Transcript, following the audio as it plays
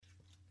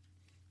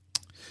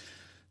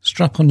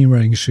Strap on your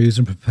running shoes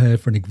and prepare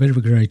for an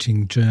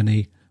invigorating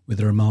journey with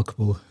the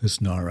remarkable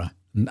Husnara,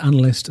 an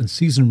analyst and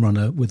seasoned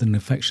runner with an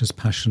infectious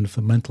passion for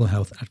mental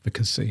health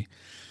advocacy.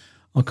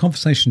 Our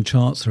conversation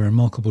charts a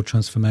remarkable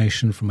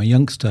transformation from a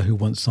youngster who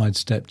once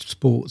sidestepped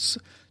sports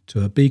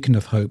to a beacon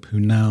of hope who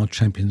now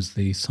champions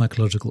the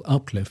psychological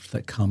uplift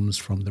that comes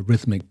from the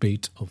rhythmic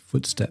beat of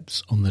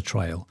footsteps on the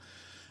trail.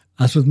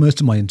 As with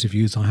most of my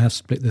interviews, I have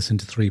split this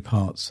into three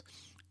parts.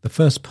 The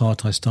first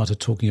part, I started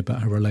talking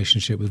about her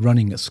relationship with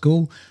running at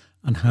school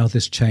and how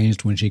this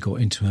changed when she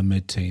got into her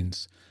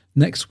mid-teens.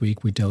 Next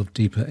week, we delve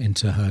deeper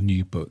into her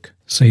new book.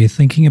 So you're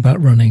thinking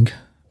about running,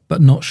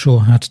 but not sure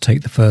how to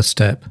take the first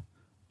step.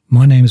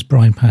 My name is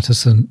Brian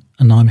Patterson,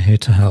 and I'm here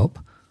to help.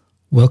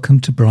 Welcome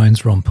to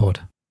Brian's Run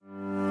Pod.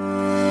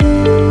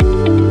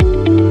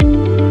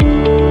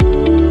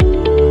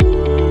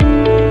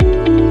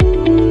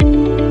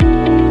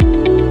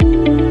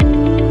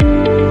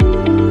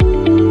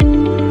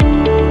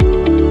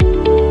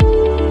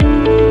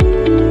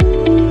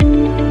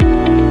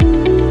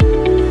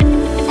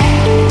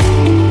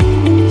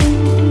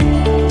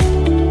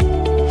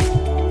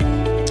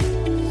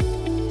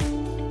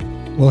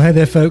 Well, hey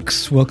there,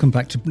 folks. Welcome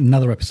back to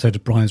another episode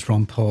of Brian's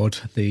Run Pod,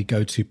 the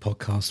go-to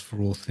podcast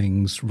for all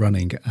things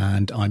running.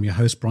 And I'm your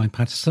host, Brian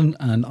Patterson,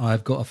 and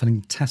I've got a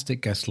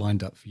fantastic guest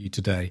lined up for you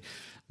today.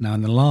 Now,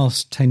 in the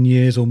last 10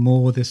 years or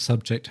more, this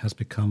subject has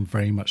become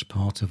very much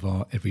part of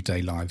our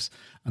everyday lives,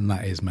 and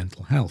that is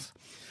mental health.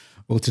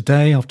 Well,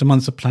 today, after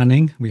months of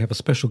planning, we have a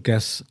special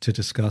guest to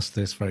discuss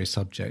this very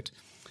subject.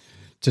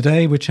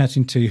 Today, we're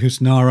chatting to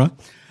Husnara,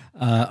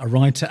 a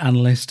writer,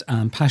 analyst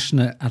and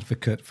passionate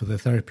advocate for the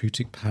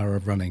therapeutic power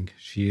of running.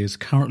 She is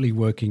currently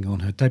working on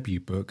her debut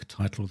book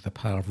titled The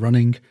Power of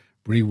Running,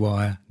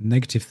 Rewire,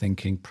 Negative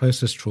Thinking,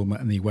 Process Trauma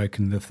and the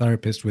Awakening the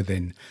Therapist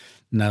Within.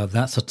 Now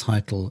that's a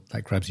title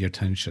that grabs your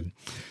attention.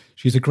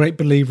 She's a great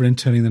believer in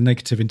turning the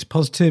negative into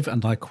positive,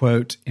 and I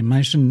quote,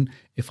 "Imagine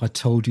if I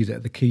told you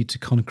that the key to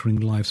conquering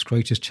life's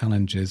greatest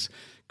challenges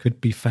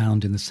could be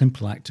found in the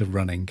simple act of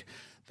running.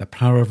 The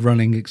Power of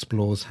Running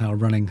explores how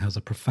running has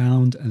a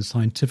profound and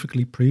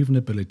scientifically proven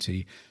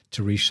ability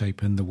to reshape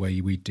the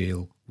way we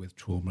deal with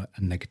trauma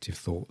and negative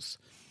thoughts."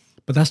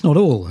 But that's not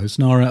all.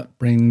 Husnara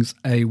brings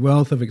a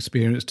wealth of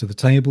experience to the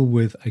table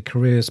with a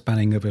career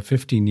spanning over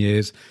 15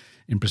 years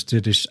in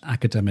prestigious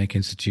academic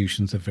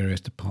institutions of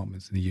various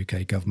departments in the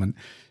UK government.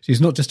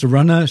 She's not just a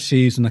runner,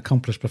 she's an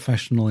accomplished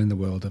professional in the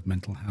world of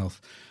mental health.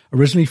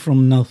 Originally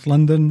from North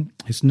London,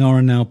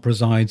 Husnara now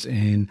resides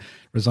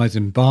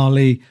in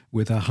Bali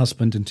with her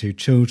husband and two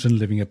children,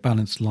 living a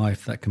balanced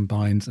life that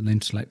combines an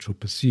intellectual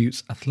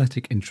pursuits,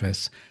 athletic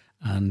interests,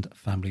 and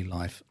family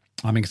life.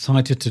 I'm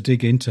excited to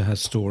dig into her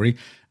story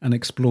and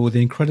explore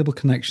the incredible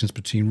connections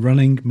between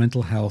running,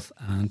 mental health,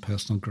 and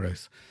personal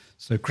growth.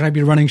 So grab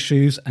your running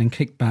shoes and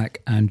kick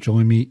back and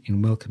join me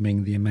in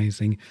welcoming the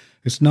amazing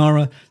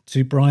Husnara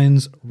to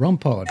Brian's Run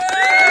Pod.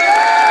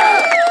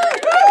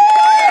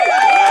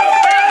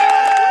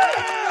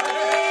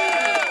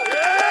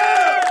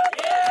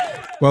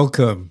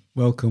 Welcome.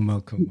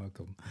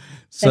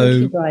 So,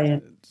 thank you,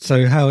 Brian.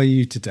 So how are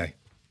you today?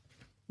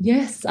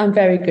 Yes, I'm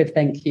very good,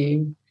 thank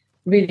you.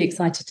 Really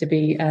excited to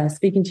be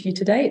speaking to you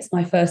today. It's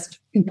my first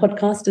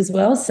podcast as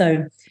well,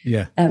 so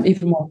yeah,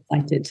 even more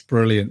excited.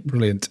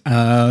 Brilliant.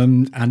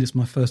 And it's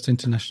my first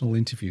international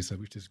interview, so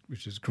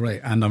which is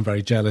great. And I'm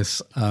very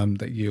jealous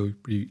that you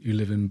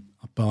live in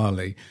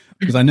Bali,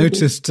 because I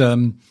noticed.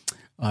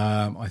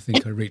 I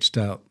think I reached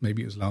out.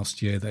 Maybe it was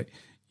last year that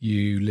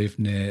you live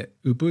near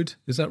Ubud.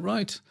 Is that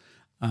right?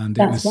 And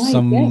That's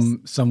right,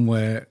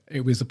 somewhere.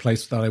 It was a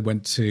place that I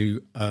went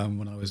to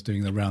when I was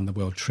doing the round the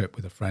world trip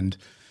with a friend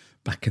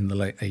back in the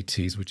late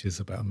 80s, which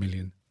is about a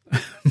million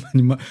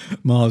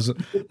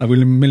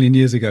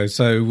years ago.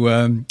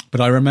 So, but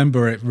I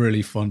remember it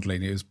really fondly.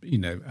 And it was,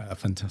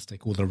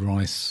 fantastic. All the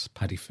rice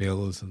paddy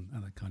fields and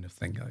that kind of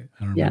thing.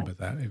 I remember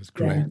that. It was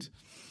great. Yeah.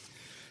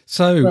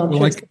 So,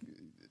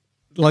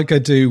 like I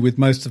do with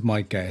most of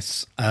my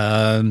guests,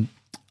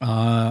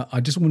 I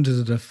just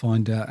wanted to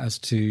find out as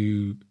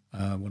to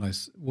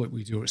what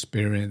was your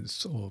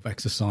experience of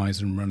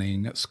exercise and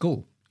running at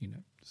school.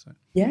 So.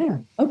 Yeah.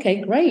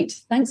 Okay. Great.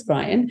 Thanks,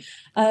 Brian.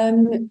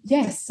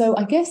 Yes. So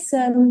I guess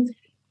to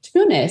be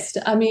honest,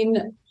 I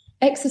mean,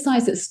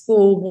 exercise at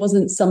school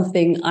wasn't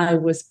something I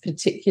was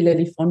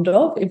particularly fond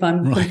of. If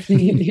I'm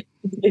completely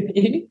honest with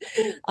you,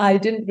 I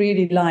didn't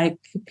really like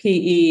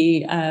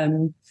PE.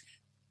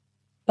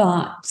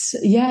 But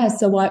yeah,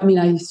 so I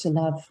used to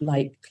love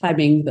like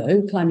climbing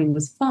though. Climbing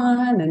was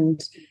fun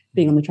and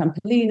being on the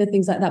trampoline and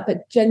things like that,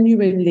 but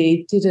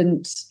genuinely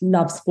didn't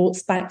love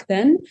sports back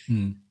then.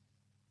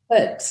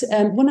 But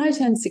when I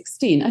turned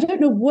 16, I don't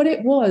know what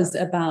it was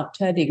about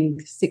turning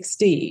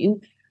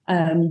 16.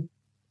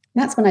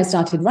 That's when I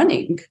started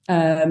running.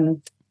 I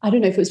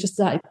don't know if it was just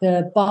like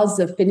the buzz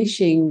of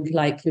finishing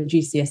like your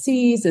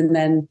GCSEs and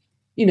then,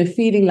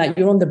 feeling like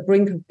you're on the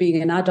brink of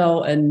being an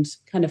adult and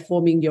kind of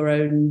forming your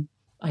own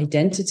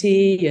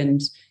identity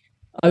and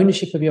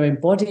ownership of your own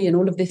body and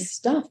all of this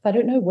stuff. I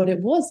don't know what it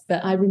was,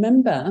 but I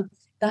remember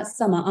that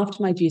summer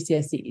after my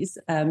GCSEs,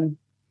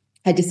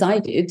 I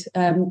decided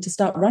to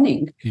start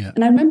running. Yeah.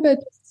 And I remember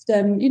just,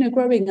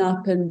 growing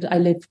up, and I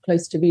lived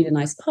close to really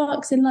nice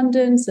parks in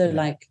London, so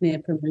like near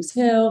Primrose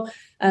Hill.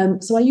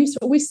 So I used to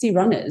always see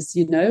runners,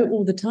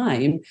 all the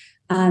time.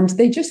 And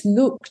they just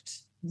looked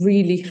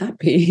really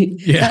happy.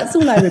 Yeah. That's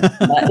all I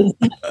remember.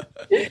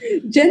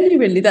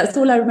 Genuinely, that's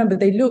all I remember.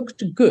 They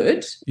looked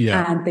good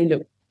and they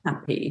looked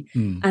happy.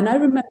 And I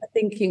remember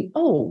thinking,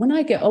 oh, when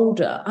I get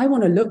older, I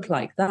want to look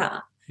like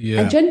that.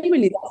 Yeah. And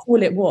genuinely, that's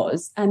all it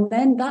was. And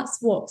then that's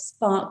what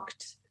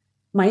sparked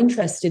my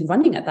interest in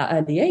running at that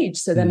early age.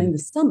 So then in the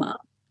summer,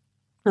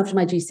 after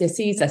my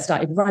GCSEs, I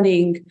started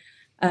running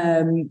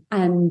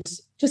and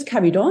just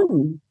carried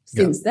on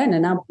since then.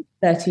 And now I'm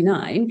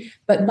 39.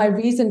 But my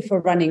reason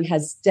for running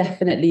has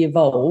definitely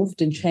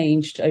evolved and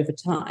changed over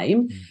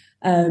time.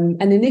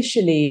 And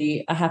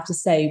initially, I have to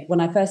say,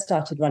 when I first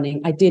started running,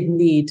 I did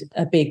need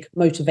a big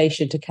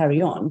motivation to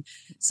carry on.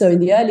 So in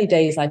the early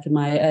days, like in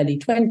my early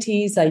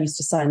 20s, I used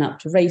to sign up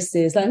to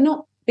races, like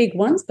not big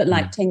ones, but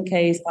like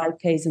 10Ks,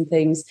 5Ks and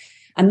things.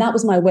 And that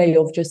was my way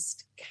of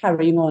just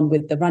carrying on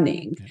with the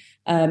running,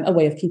 a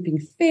way of keeping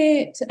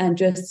fit, and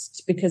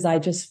just because I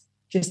just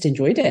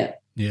enjoyed it.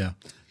 Yeah.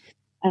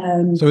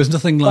 So there's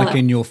nothing like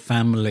in your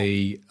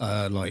family,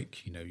 like,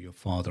 your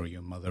father or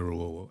your mother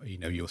or,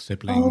 your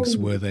siblings,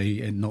 were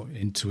they not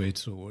into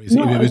it, or it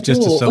was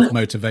just a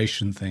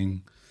self-motivation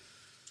thing?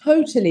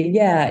 Totally.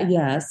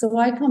 Yeah. So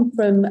I come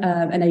from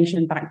an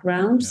Asian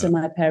background. So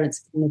my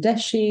parents are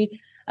Bangladeshi.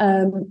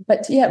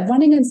 But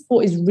running and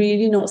sport is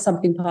really not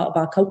something part of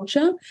our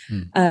culture.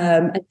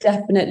 And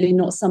definitely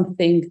not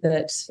something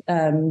that,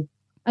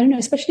 I don't know,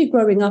 especially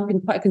growing up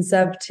in quite a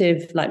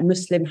conservative, like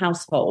Muslim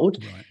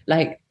household,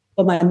 like,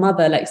 or my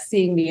mother, like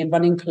seeing me in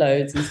running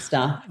clothes and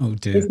stuff. Oh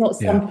dear. It's not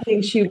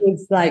something she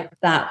was like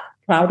that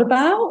proud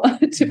about,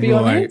 to be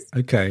honest.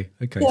 Okay.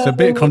 So a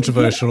bit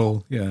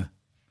controversial. Yeah,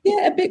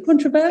 a bit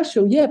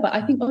controversial. Yeah, but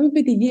I think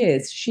over the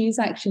years, she's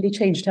actually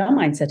changed her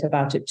mindset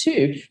about it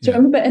too. So I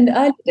remember in the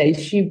early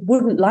days, she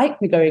wouldn't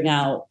like me going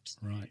out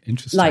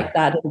like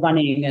that and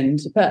running.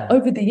 But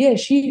over the years,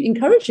 she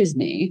encourages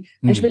me,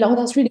 and she'll be like, oh,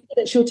 that's really good.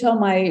 And she'll tell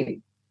my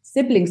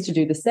siblings to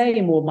do the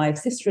same, or my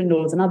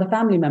sister-in-laws and other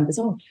family members,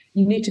 oh,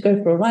 you need to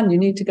go for a run, you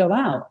need to go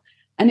out.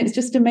 And it's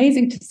just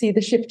amazing to see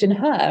the shift in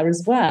her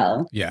as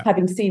well,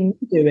 having seen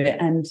me do it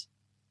and,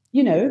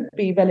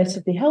 be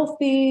relatively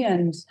healthy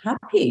and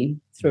happy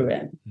through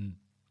it.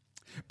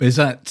 But is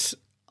that,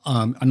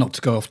 and not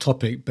to go off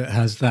topic, but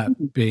has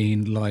that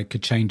been like a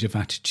change of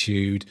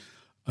attitude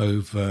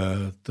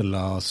over the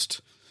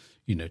last,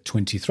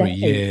 23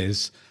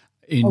 years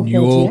in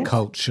your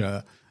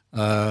culture?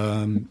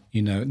 Oh,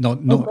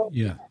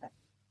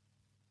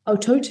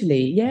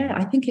 totally. Yeah.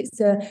 I think it's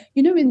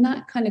in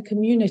that kind of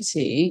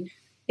community,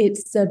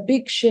 it's a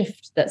big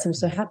shift that's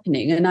also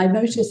happening. And I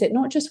notice it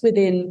not just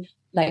within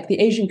like the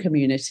Asian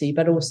community,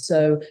 but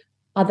also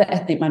other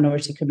ethnic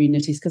minority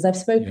communities. Because I've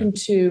spoken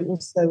to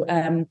also,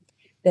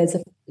 there's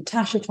a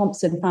Tasha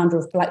Thompson, founder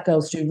of Black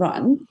Girls Do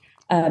Run.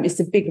 It's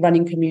a big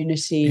running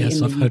community.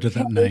 Yes, I've heard of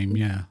that name.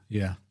 Yeah.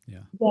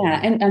 Yeah,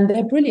 and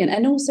they're brilliant.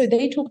 And also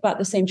they talk about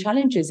the same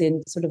challenges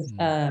in sort of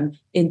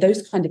in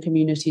those kind of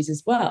communities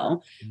as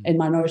well, in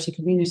minority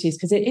communities,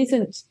 because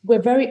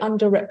we're very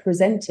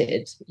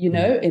underrepresented,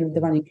 in the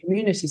running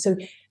community. So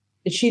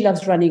she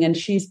loves running, and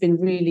she's been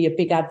really a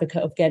big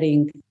advocate of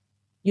getting,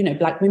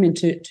 Black women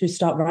to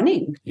start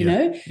running, so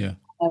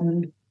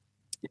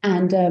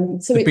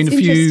there've been a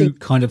few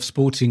kind of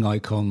sporting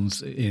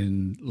icons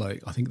in,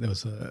 like, I think there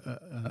was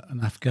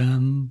an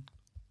Afghan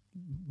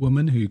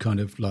woman who kind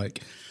of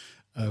like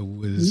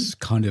was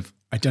kind of,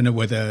 I don't know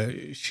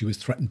whether she was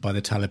threatened by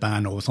the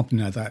Taliban or something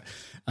like that,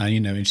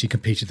 and she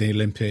competed in the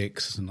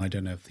Olympics, and I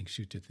don't know, I think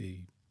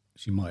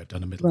she might have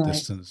done a middle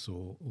distance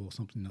or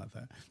something like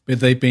that. But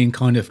they've been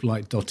kind of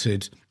like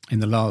dotted in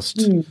the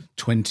last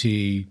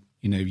 20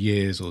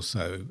 years or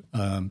so,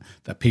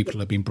 that people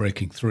have been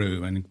breaking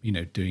through and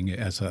doing it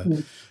as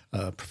a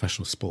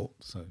professional sport.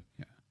 So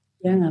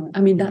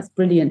I mean, that's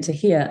brilliant to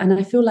hear. And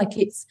I feel like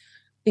it's,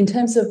 in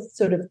terms of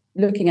sort of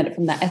looking at it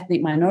from that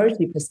ethnic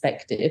minority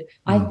perspective,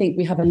 I think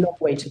we have a long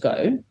way to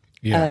go.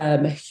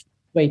 A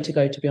way to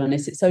go, to be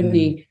honest. It's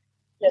only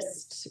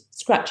just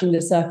scratching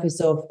the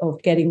surface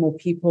of getting more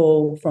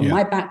people from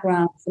my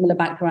background, similar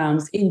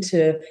backgrounds,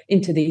 into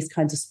these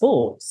kinds of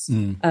sports,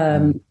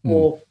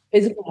 for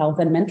physical health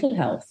and mental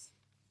health.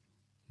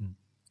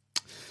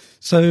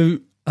 So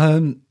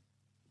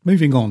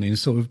moving on in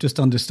sort of just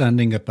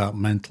understanding about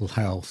mental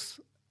health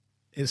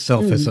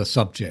itself as a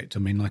subject. I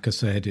mean, like I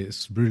said,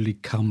 it's really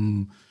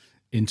come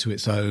into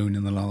its own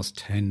in the last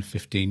 10,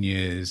 15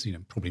 years,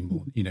 probably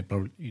more, in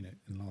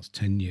the last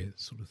 10 years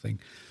sort of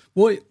thing.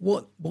 What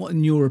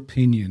in your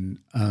opinion,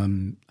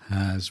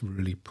 has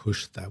really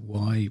pushed that?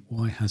 Why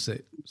has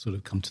it sort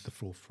of come to the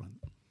forefront?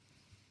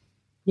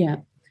 Yeah.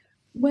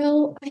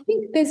 Well, I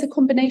think there's a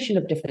combination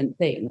of different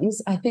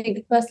things. I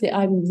think firstly,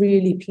 I'm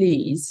really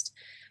pleased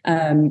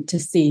to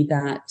see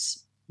that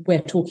we're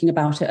talking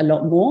about it a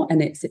lot more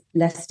and it's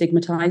less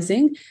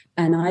stigmatizing.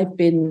 And I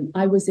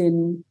was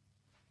in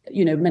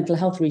mental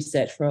health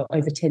research for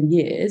over 10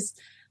 years.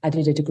 I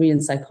did a degree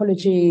in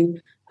psychology.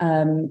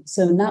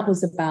 So that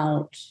was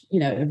about,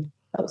 that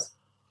was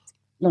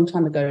a long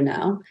time ago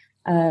now.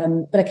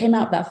 But I came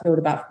out of that field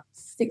about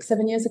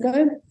 6-7 years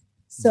ago.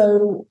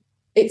 So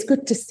it's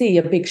good to see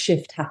a big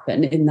shift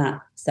happen in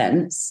that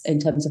sense, in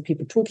terms of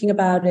people talking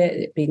about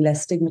it being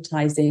less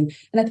stigmatizing.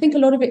 And I think a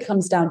lot of it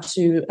comes down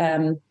to,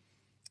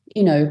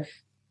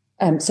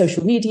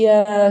 social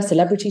media,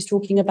 celebrities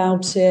talking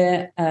about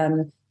it.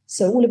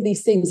 So all of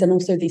these things, and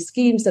also these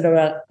schemes that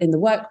are in the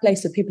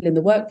workplace, so people in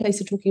the workplace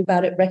are talking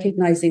about it,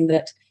 recognizing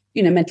that,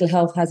 mental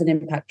health has an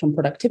impact on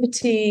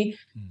productivity,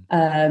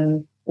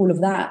 all of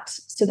that.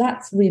 So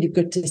that's really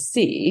good to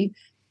see.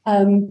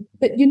 But,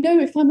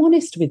 if I'm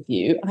honest with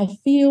you, I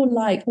feel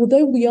like,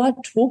 although we are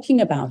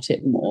talking about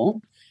it more,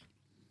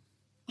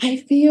 I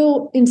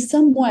feel in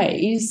some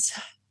ways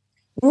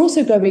we're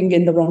also going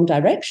in the wrong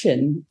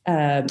direction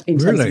in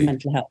terms of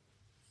mental health.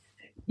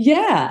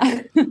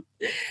 Yeah.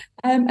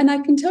 And I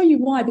can tell you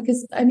why,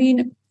 because,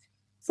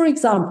 for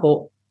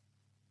example,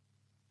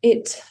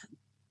 you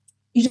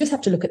just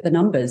have to look at the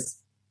numbers,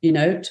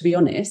 to be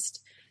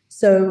honest.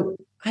 So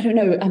I don't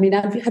know.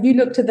 Have you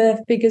looked at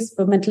the figures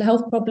for mental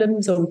health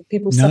problems or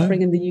people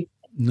suffering in the UK?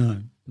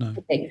 No.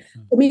 Okay.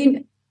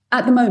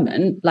 At the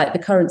moment, like the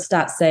current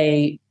stats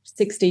say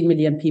 16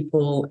 million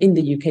people in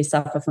the UK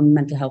suffer from a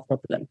mental health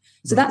problem.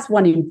 So that's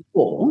 1 in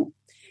 4.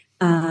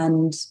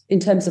 And in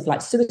terms of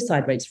like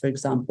suicide rates, for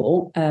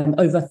example,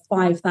 over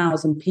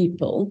 5,000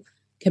 people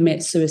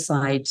commit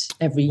suicide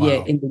every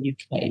year in the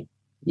UK.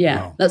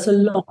 Yeah, that's a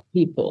lot of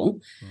people.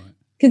 Right.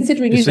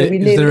 Considering, is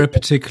there a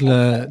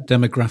particular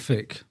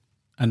demographic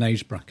and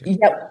age bracket?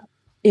 Yeah,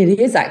 it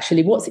is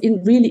actually. What's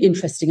really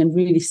interesting and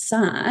really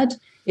sad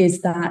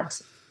is that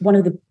one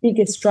of the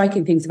biggest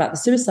striking things about the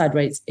suicide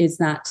rates is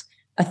that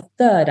a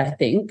third,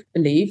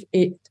 believe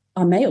it,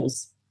 are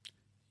males.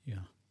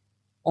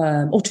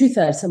 Or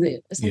 2/3,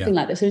 something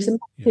like that. So it's a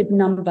massive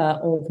number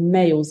of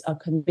males are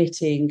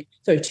committing.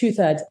 So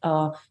 2/3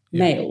 are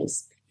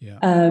males,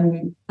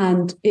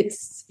 and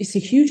it's a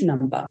huge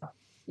number,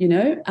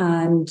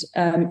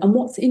 And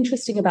what's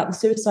interesting about the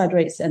suicide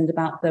rates and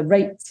about the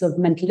rates of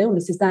mental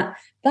illness is that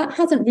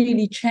hasn't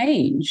really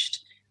changed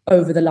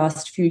over the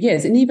last few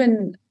years. And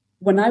even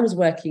when I was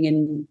working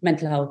in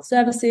mental health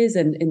services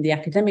and in the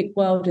academic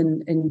world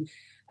and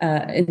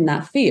in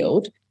that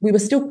field, we were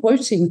still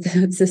quoting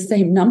the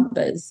same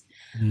numbers.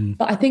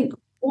 But I think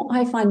what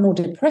I find more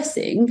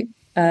depressing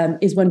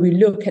is when we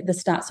look at the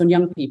stats on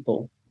young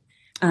people.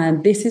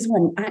 And this is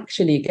when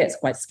actually it gets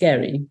quite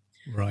scary.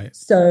 Right.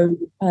 So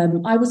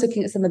I was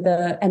looking at some of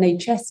the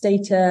NHS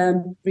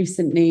data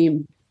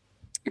recently,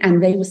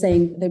 and they were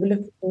saying,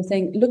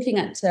 looking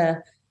at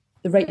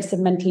the rates of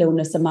mental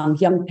illness among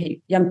young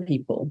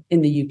people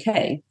in the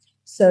UK.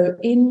 So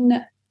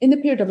in the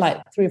period of like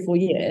 3 or 4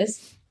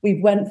 years, we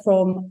went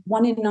from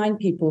 1 in 9 young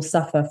people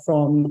suffer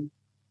from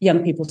a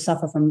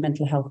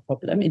mental health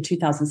problem in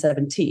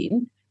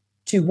 2017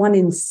 to 1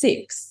 in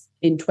 6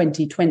 in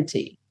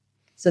 2020.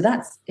 So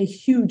that's a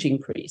huge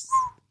increase,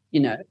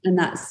 and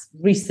that's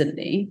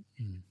recently.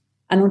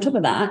 And on top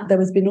of that, there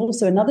has been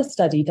also another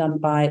study done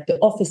by the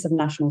Office of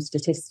National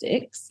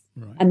Statistics,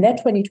 and their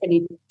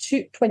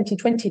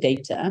 2020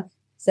 data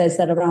says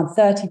that around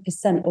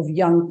 30% of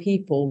young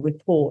people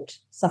report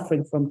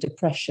suffering from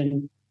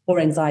depression or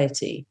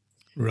anxiety.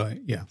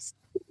 Right, yeah.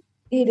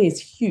 It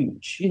is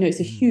huge. It's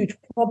a huge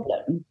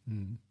problem.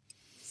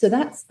 So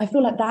I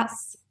feel like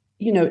that's,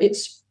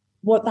 it's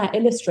what that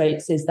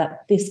illustrates is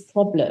that this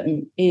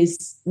problem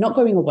is not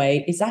going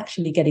away, it's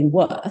actually getting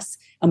worse.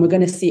 And we're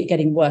going to see it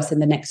getting worse in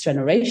the next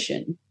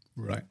generation.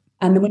 Right.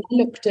 And then when I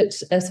looked at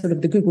sort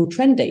of the Google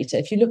Trend data,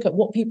 if you look at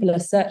what people are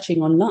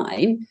searching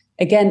online,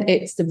 again,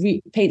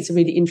 paints a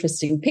really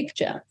interesting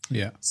picture.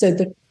 Yeah. So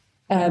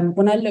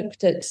when I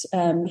looked at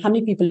how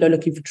many people are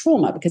looking for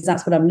trauma, because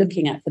that's what I'm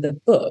looking at for the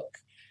book,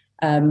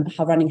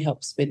 how running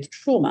helps with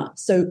trauma.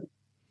 So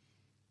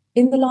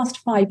in the last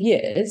 5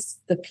 years,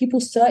 the people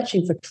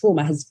searching for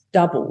trauma has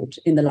doubled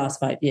in the last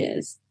 5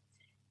 years.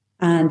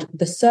 And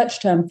the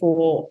search term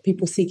for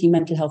people seeking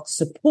mental health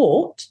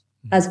support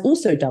has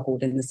also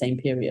doubled in the same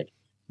period.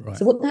 Right.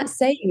 So what that's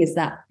saying is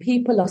that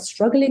people are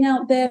struggling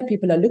out there,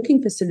 people are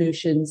looking for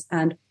solutions,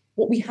 and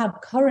what we have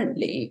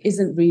currently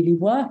isn't really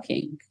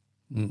working.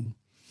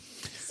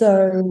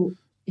 So,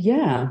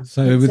 yeah.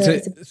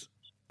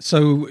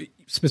 So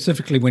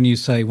specifically when you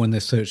say when they're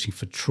searching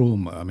for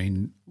trauma,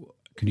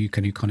 can you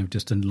kind of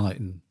just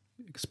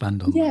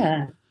expand on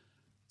that?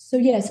 So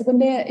when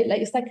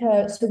they're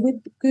so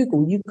with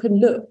Google, you can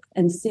look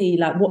and see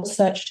like what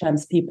search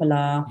terms people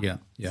are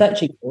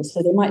searching for.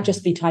 So they might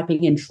just be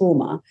typing in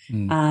trauma,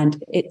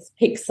 and it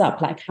picks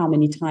up like how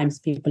many times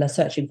people are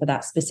searching for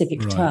that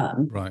specific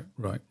term. Right.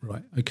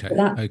 Okay. So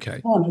that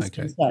term has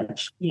been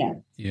searched.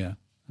 Yeah.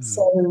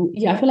 So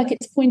I feel like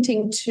it's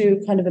pointing to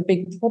kind of a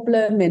big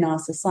problem in our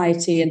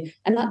society, and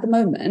at the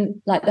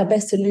moment, like the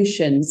best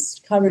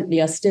solutions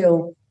currently are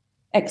still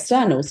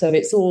external. So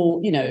it's all,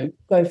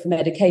 go for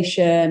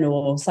medication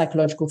or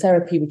psychological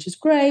therapy, which is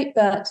great.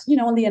 But,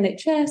 on the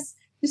NHS,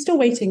 you're still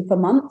waiting for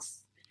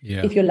months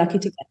if you're lucky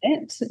to get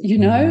it,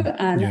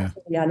 and that's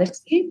the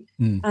reality.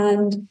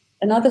 And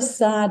another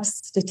sad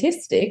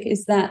statistic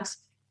is that,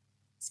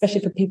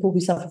 especially for people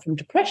who suffer from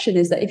depression,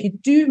 is that if you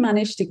do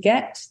manage to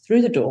get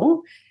through the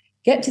door,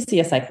 get to see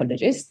a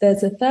psychologist,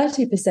 there's a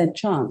 30%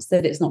 chance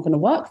that it's not going to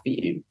work for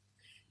you.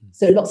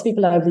 So lots of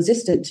people are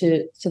resistant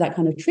to that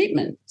kind of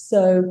treatment.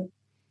 So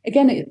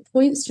again, it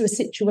points to a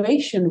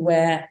situation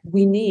where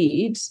we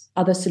need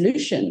other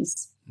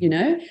solutions,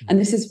 and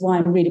this is why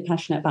I'm really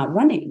passionate about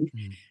running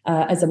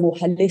as a more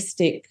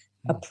holistic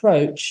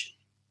approach,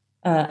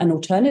 an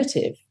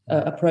alternative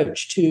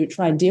approach to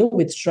try and deal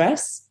with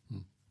stress,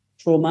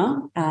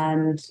 trauma,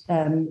 and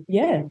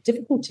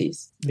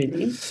difficulties,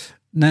 really.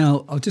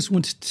 Now, I just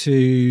wanted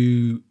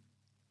to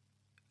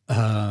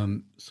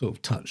sort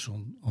of touch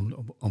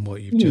on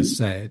what you've just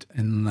said,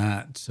 in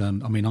that,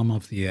 I'm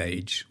of the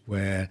age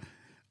where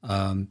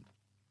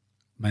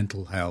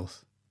mental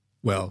health,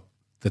 well,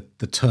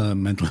 the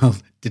term mental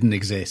health didn't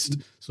exist,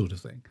 sort of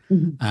thing,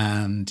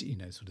 and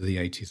sort of the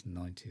 80s and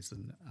 90s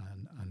and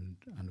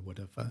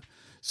whatever.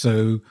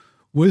 So,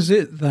 was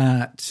it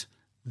that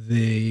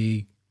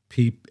it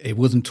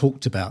wasn't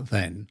talked about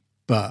then,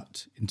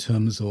 but in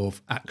terms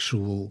of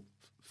actual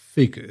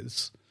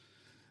figures,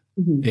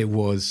 it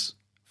was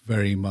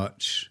very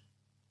much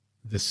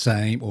the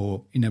same,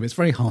 or it's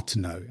very hard to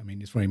know. I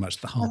mean, it's very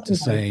much the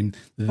same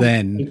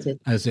then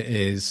as it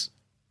is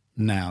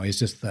now. It's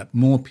just that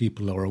more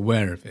people are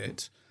aware of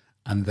it,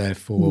 and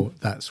therefore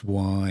that's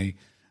why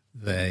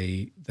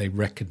they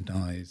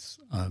recognise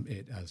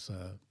it as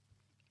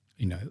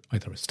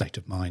either a state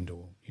of mind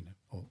or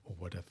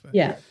whatever.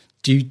 Yeah.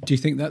 Do you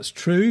think that's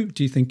true?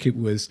 Do you think it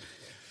was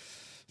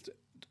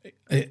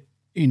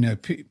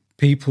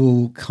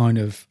people kind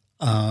of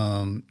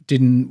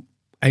didn't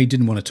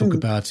want to talk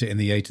about it in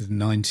the 80s and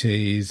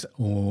 90s,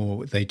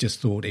 or they just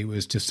thought it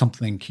was just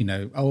something,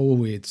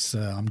 it's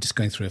I'm just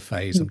going through a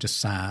phase, I'm just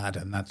sad,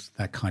 and that's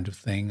that kind of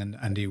thing,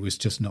 and it was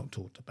just not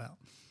talked about?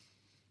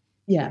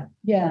 Yeah.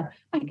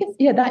 I guess,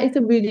 that is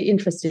a really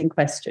interesting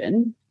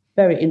question,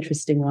 very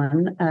interesting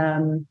one.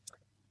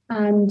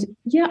 And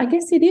I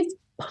guess it is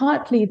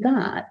partly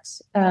that,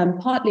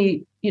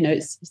 partly,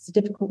 it's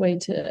difficult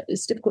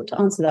to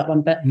answer that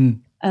one, but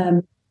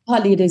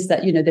partly it is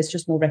that, there's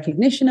just more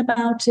recognition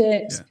about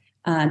it,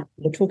 and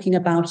we're talking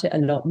about it a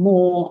lot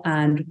more,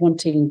 and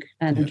wanting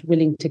and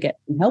willing to get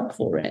some help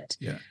for it.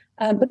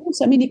 But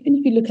also, even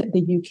if you look at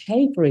the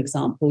UK, for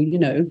example,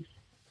 even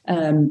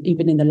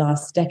in the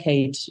last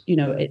decade,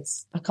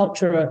 it's a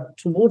culture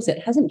towards it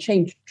hasn't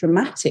changed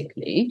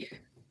dramatically,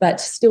 but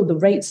still the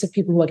rates of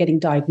people who are getting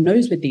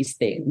diagnosed with these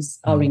things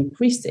are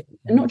increasing,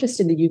 and not just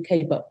in the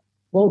UK, but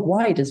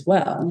worldwide as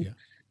well.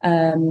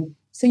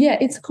 So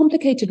it's a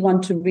complicated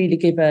one to really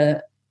give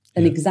an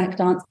exact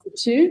answer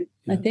to,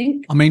 I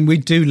think. I mean, we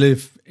do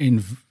live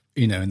in,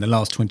 in the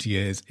last 20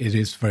 years, it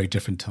is very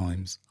different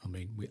times. I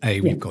mean,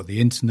 we've got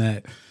the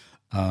internet,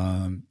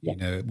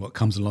 what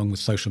comes along with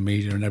social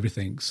media and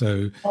everything.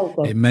 So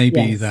it may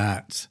be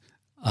that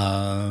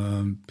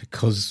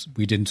because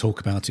we didn't talk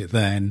about it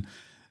then,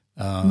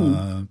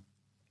 there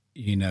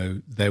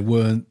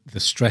weren't the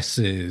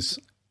stresses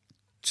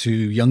to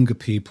younger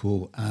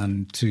people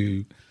and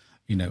to,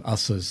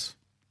 us as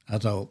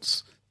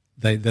adults.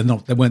 They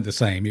weren't the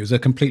same. It was a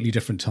completely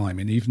different time,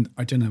 and even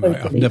I don't know.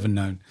 Totally. I've never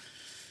known.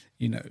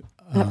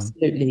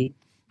 Absolutely,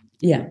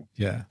 yeah.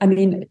 I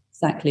mean,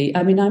 exactly.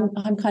 I mean,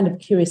 I'm kind of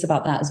curious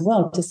about that as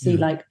well, to see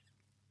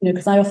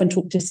because I often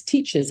talk to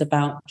teachers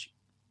about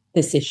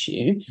this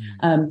issue.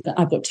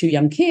 I've got two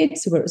young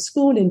kids who are at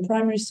school, in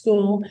primary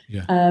school,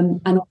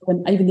 and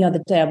even the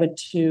other day I went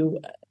to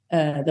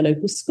the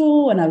local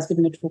school, and I was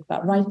giving a talk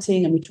about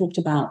writing, and we talked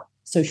about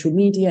social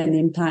media and the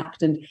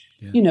impact, and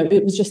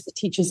it was just the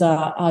teachers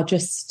are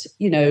just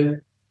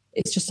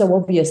it's just so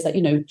obvious that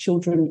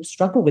children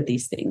struggle with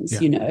these things.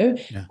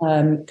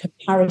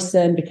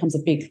 Comparison becomes a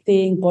big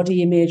thing,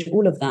 body image,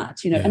 all of that.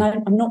 And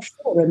I'm not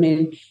sure. I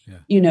mean,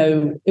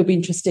 it'll be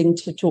interesting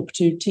to talk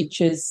to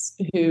teachers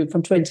who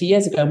from 20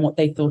 years ago and what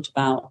they thought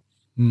about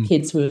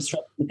kids who are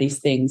struggling with these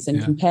things,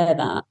 and compare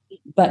that.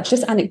 But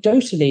just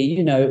anecdotally,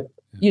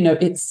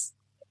 it's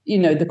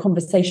the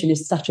conversation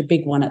is such a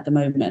big one at the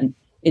moment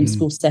in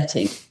school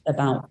setting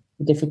about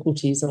the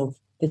difficulties of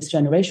this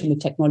generation with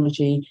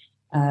technology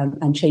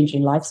and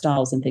changing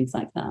lifestyles and things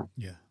like that.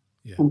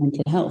 And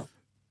mental health.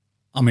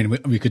 I mean,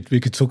 we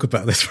could talk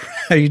about this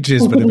for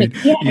ages, but I mean,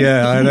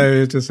 I know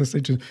it's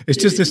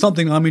just there's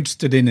something I'm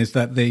interested in, is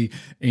that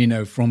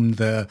from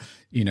the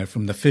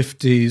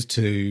 50s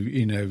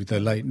to the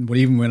late, well,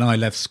 even when I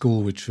left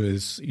school, which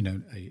was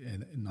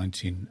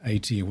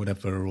 1980 or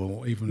whatever,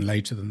 or even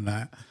later than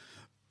that.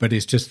 But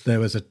it's just there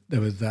was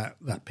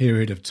that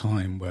period of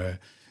time where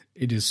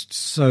it is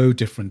so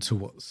different to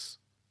what's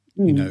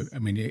I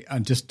mean,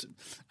 and just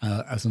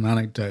as an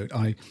anecdote,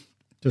 I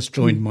just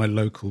joined my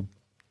local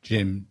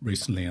gym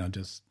recently, and I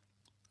just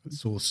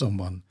saw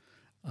someone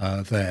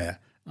there,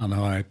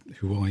 and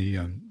who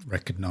I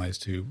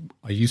recognised, who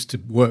I used to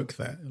work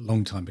there a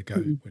long time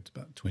ago, it's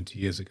about 20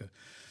 years ago,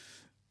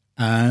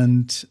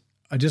 and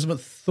I just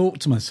thought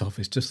to myself,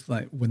 it's just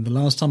like when the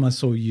last time I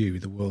saw you,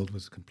 the world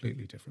was a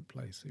completely different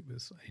place. It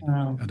was,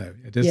 Wow. I know,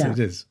 it is, it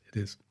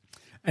is.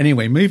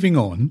 Anyway, moving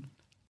on.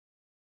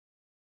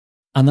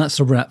 And that's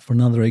a wrap for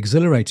another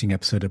exhilarating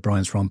episode of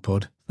Brian's Run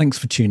Pod. Thanks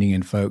for tuning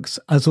in, folks.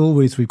 As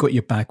always, we've got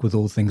your back with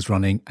all things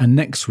running. And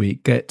next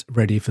week, get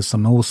ready for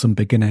some awesome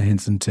beginner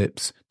hints and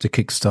tips to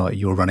kickstart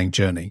your running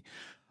journey.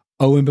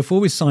 Oh, and before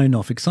we sign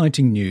off,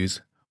 exciting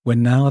news. We're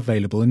now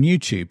available on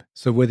YouTube.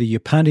 So whether you're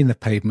pounding the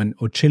pavement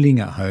or chilling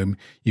at home,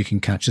 you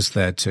can catch us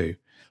there too.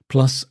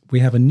 Plus,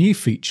 we have a new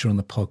feature on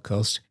the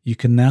podcast. You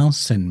can now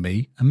send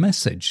me a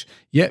message.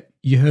 Yep,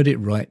 you heard it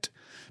right.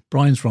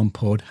 Brian's Run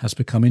Pod has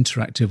become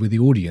interactive with the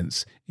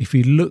audience. If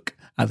you look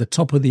at the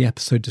top of the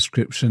episode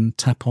description,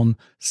 tap on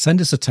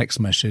send us a text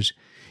message.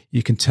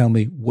 You can tell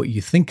me what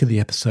you think of the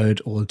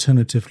episode or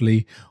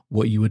alternatively,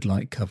 what you would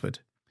like covered.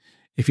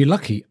 If you're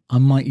lucky, I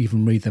might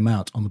even read them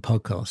out on the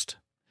podcast.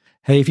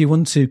 Hey, if you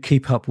want to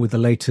keep up with the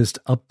latest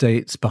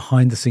updates,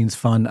 behind the scenes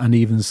fun, and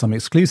even some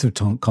exclusive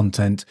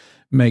content,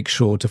 make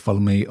sure to follow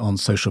me on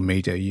social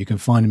media. You can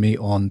find me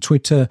on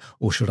Twitter,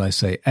 or should I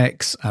say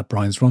X, at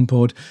Brian's Run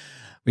Pod.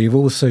 We've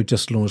also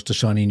just launched a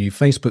shiny new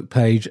Facebook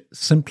page.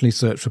 Simply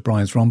search for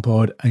Brian's Run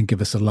Pod and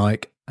give us a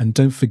like. And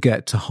don't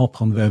forget to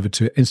hop on over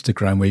to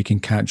Instagram where you can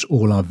catch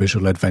all our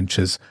visual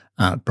adventures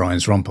at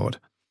Brian's Run Pod.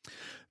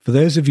 For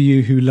those of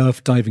you who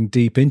love diving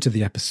deep into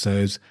the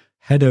episodes,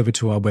 head over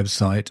to our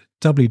website,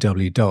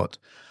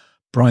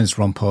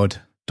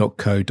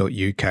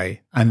 www.briansrunpod.co.uk,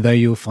 and there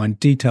you'll find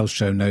detailed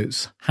show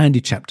notes,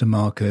 handy chapter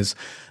markers,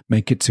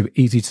 make it too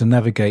easy to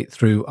navigate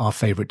through our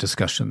favourite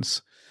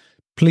discussions.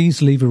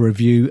 Please leave a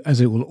review as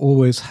it will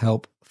always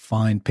help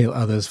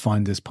others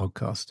find this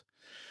podcast.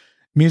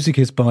 Music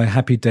is by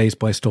Happy Days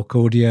by Stock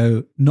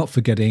Audio, not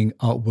forgetting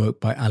artwork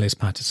by Alice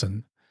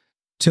Patterson.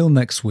 Till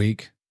next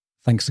week,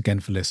 thanks again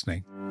for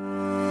listening.